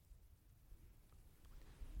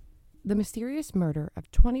The mysterious murder of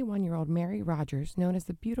 21-year-old Mary Rogers, known as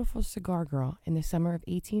the Beautiful Cigar Girl, in the summer of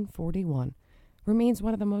 1841, remains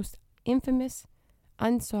one of the most infamous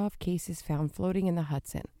unsolved cases found floating in the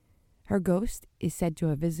Hudson. Her ghost is said to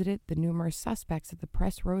have visited the numerous suspects that the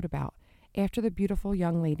press wrote about after the beautiful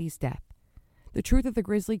young lady's death. The truth of the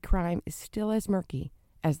grisly crime is still as murky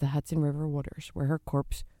as the Hudson River waters where her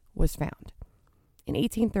corpse was found. In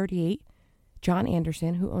 1838, John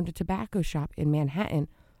Anderson, who owned a tobacco shop in Manhattan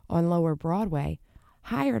on Lower Broadway,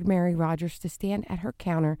 hired Mary Rogers to stand at her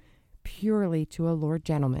counter purely to allure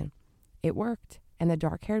gentlemen. It worked, and the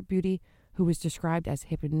dark-haired beauty, who was described as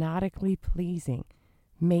hypnotically pleasing,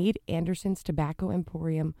 made Anderson's Tobacco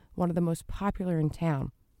Emporium one of the most popular in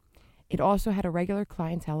town. It also had a regular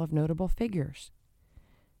clientele of notable figures.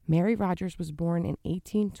 Mary Rogers was born in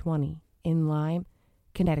 1820 in Lyme,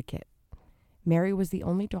 Connecticut. Mary was the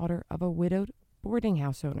only daughter of a widowed boarding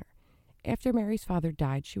house owner. After Mary's father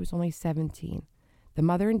died, she was only 17. The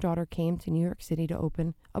mother and daughter came to New York City to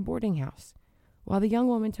open a boarding house, while the young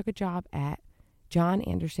woman took a job at John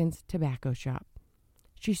Anderson's tobacco shop.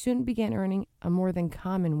 She soon began earning a more than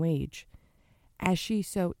common wage, as she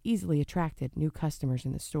so easily attracted new customers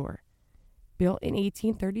in the store. Built in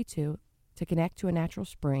 1832 to connect to a natural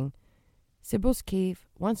spring, Sybil's Cave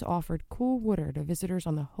once offered cool water to visitors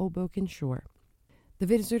on the Hoboken shore. The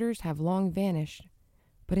visitors have long vanished,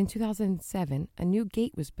 but in 2007, a new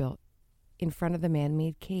gate was built in front of the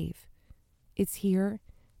man-made cave. It's here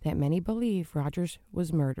that many believe Rogers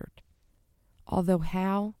was murdered, although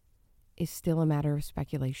how is still a matter of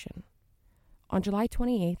speculation. On July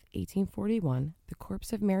 28, 1841, the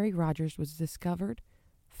corpse of Mary Rogers was discovered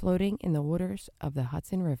floating in the waters of the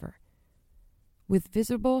Hudson River. With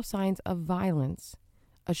visible signs of violence,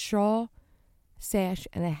 a shawl, sash,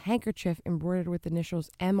 and a handkerchief embroidered with the initials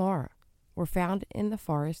MR were found in the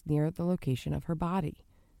forest near the location of her body.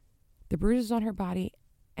 The bruises on her body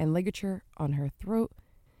and ligature on her throat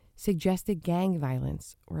suggested gang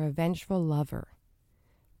violence or a vengeful lover,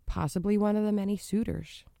 possibly one of the many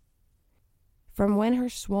suitors. From when her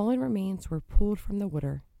swollen remains were pulled from the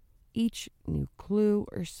water, each new clue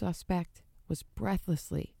or suspect was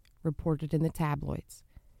breathlessly reported in the tabloids,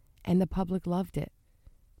 and the public loved it,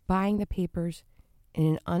 buying the papers in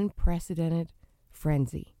an unprecedented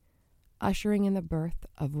frenzy, ushering in the birth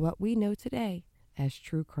of what we know today as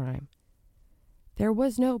true crime. There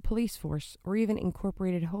was no police force or even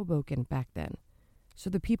incorporated Hoboken back then, so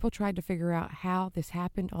the people tried to figure out how this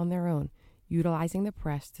happened on their own, utilizing the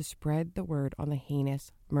press to spread the word on the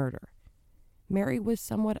heinous murder. Mary was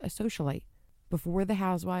somewhat a socialite before the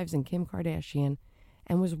Housewives and Kim Kardashian,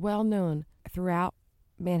 and was well known throughout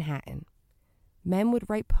Manhattan. Men would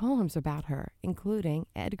write poems about her, including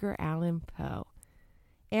Edgar Allan Poe.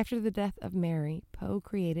 After the death of Mary, Poe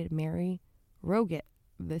created Mary Roget,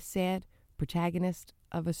 the sad protagonist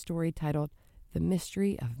of a story titled The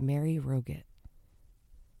Mystery of Mary Roget.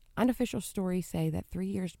 Unofficial stories say that 3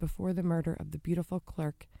 years before the murder of the beautiful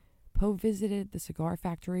clerk, Poe visited the cigar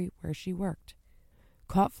factory where she worked,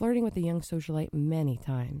 caught flirting with the young socialite many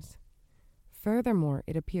times. Furthermore,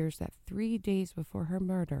 it appears that 3 days before her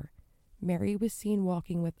murder, Mary was seen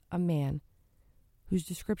walking with a man whose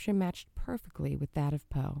description matched perfectly with that of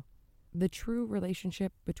Poe. The true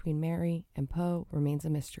relationship between Mary and Poe remains a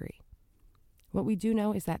mystery. What we do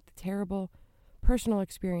know is that the terrible personal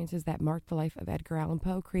experiences that marked the life of Edgar Allan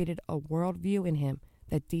Poe created a worldview in him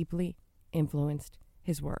that deeply influenced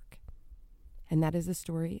his work. And that is the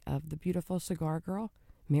story of the beautiful cigar girl,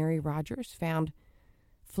 Mary Rogers, found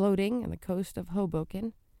floating on the coast of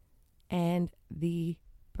Hoboken, and the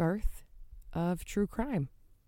birth of true crime.